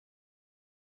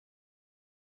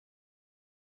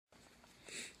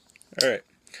Alright,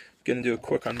 gonna do a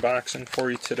quick unboxing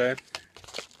for you today.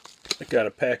 I got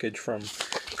a package from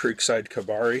Creekside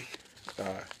Kebari.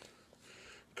 A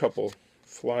couple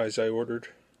flies I ordered,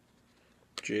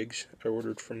 jigs I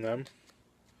ordered from them.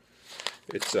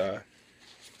 It's an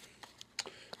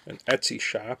Etsy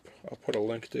shop. I'll put a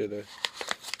link to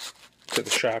the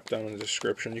shop down in the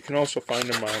description. You can also find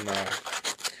them on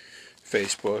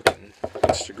Facebook and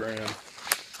Instagram.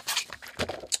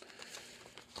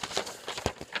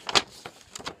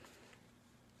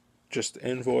 Just the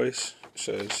invoice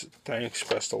says thanks,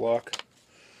 best of luck.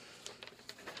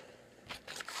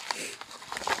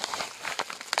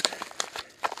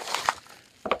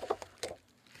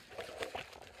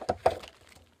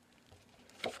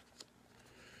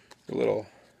 A little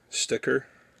sticker.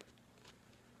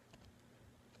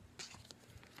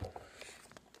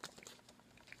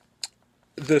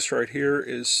 This right here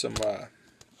is some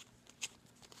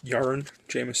yarn,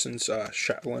 Jameson's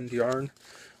Shetland yarn.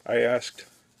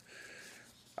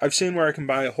 I've seen where I can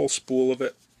buy a whole spool of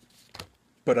it,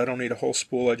 but I don't need a whole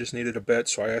spool, I just needed a bit,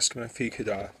 so I asked him if he could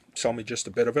sell me just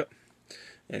a bit of it,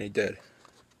 and he did.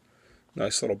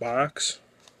 Nice little box.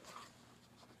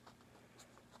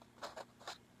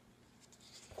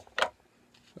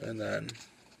 And then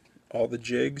all the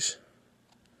jigs,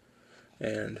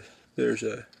 and there's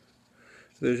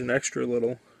an extra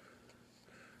little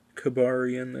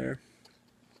Kebari in there.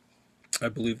 I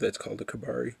believe that's called a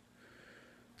Kebari.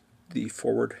 The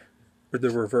forward or the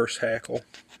reverse hackle.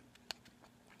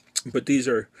 But these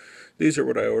are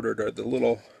what I ordered, are the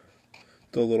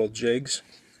little jigs.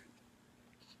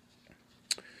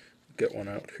 Get one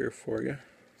out here for you.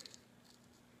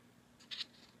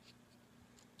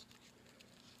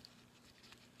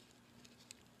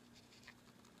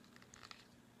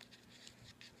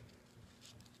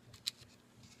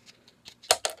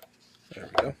 There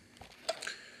we go.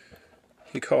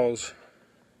 He calls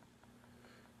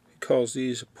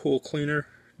these a pool cleaner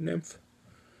nymph.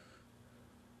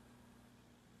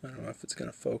 I don't know if it's going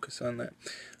to focus on that.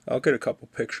 I'll get a couple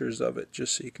pictures of it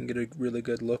just so you can get a really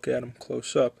good look at them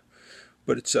close up.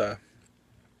 But it's a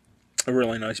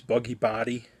really nice buggy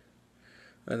body,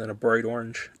 and then a bright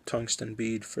orange tungsten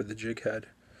bead for the jig head.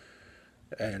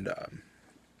 And I'm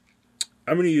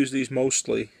going to use these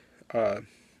mostly on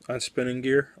spinning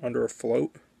gear under a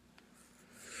float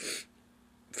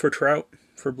for trout,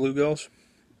 for bluegills.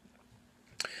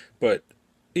 But,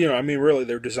 you know, I mean, really,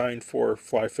 they're designed for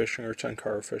fly fishing or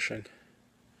tenkara fishing.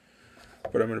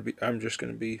 But I'm just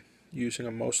gonna be using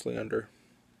them mostly under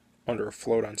a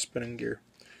float on spinning gear.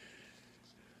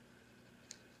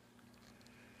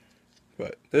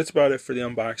 But that's about it for the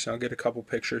unboxing. I'll get a couple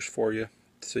pictures for you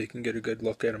so you can get a good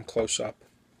look at them close up.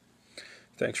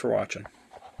 Thanks for watching.